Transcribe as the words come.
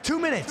2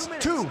 minutes,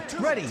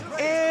 ready,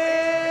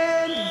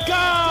 and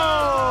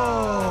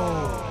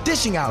go!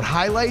 Dishing out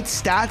highlights,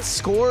 stats,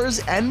 scores,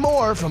 and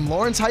more from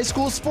Lawrence High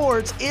School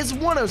sports is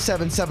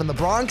 107.7 The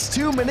Bronx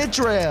 2-Minute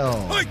Drill.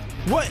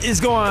 What is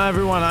going on,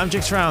 everyone? I'm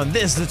Jake Serrano.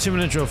 This is the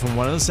 2-Minute Drill from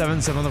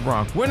 107.7 The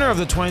Bronx, winner of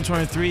the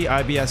 2023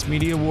 IBS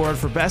Media Award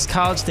for Best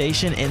College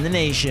Station in the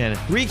Nation.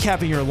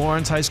 Recapping your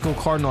Lawrence High School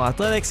Cardinal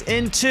Athletics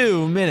in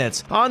 2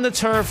 minutes. On the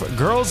turf,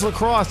 girls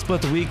lacrosse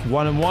split the week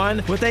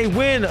 1-1 with a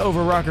win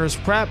over Rutgers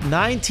Prep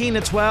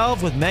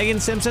 19-12 with Megan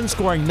Simpson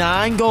scoring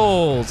 9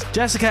 goals.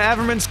 Jessica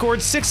Everman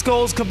scored 6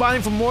 goals,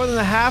 combining for more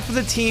than half of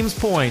the team's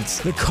points.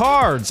 The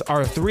Cards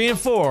are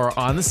 3-4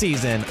 on the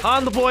season.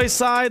 On the boys'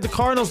 side, the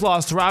Cardinals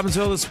lost to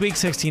Robbinsville this week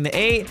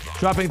 16-8,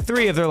 dropping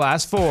 3 of their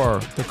last 4.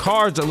 The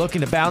Cards are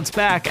looking to bounce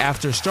back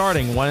after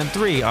starting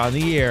 1-3 on the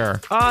year.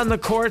 On the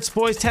courts,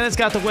 boys tennis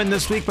got the win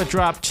this week but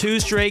dropped 2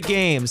 straight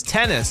games.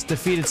 Tennis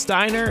defeated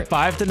Steiner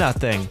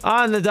 5-0.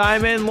 On the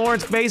diamond,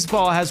 Lawrence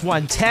baseball has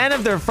won 10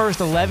 of their first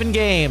 11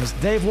 games.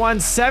 They've won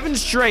 7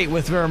 straight,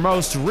 with their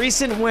most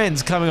recent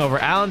wins coming over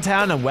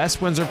Allentown and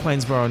West Windsor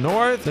Plainsboro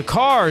North. The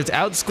Cards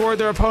outscored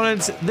their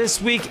opponents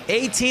this week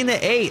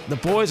 18-8. The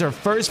boys are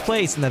first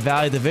place in the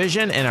Valley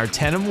Division and are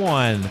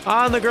 10-1.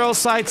 On the girls'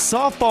 side,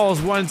 softball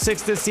has won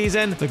 6 this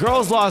season. The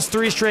girls lost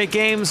 3 straight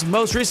games,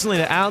 most recently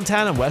to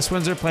Allentown and West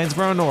Windsor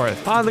Plainsboro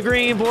North. On the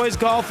green, boys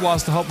golf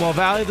lost to Hopewell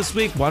Valley this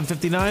week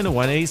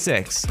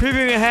 159-186.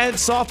 Previewing ahead,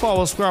 softball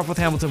will square off with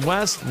Hamilton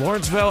West,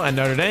 Lawrenceville, and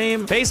Notre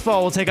Dame.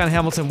 Baseball will take on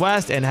Hamilton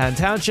West and Haddon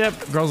Township.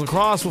 Girls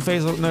lacrosse will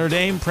face Notre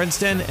Dame,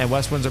 Princeton, and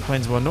West Windsor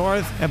Plainsboro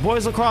North. And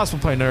boys lacrosse will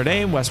play Notre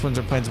Dame, West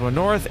Windsor Plainsboro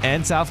North,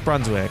 and South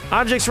Brunswick.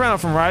 I'm Jake Serrano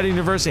from Rider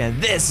University,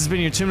 and this has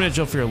been your 2-Minute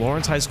Drill for your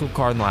Lawrence High School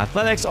Cardinal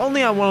Athletics,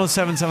 only on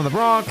 107.7 The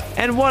Bronx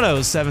and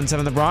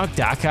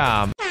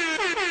 107.7thebronx.com.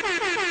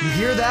 You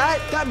hear that?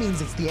 That means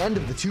it's the end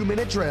of the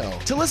 2-Minute Drill.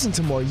 To listen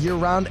to more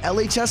year-round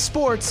LHS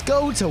sports,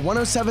 go to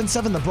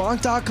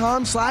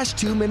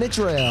 107.7thebronx.com/2-Minute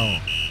Drill.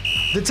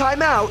 The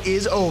timeout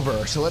is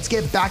over, so let's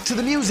get back to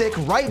the music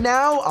right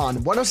now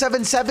on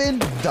 107.7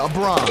 The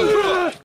Bronx.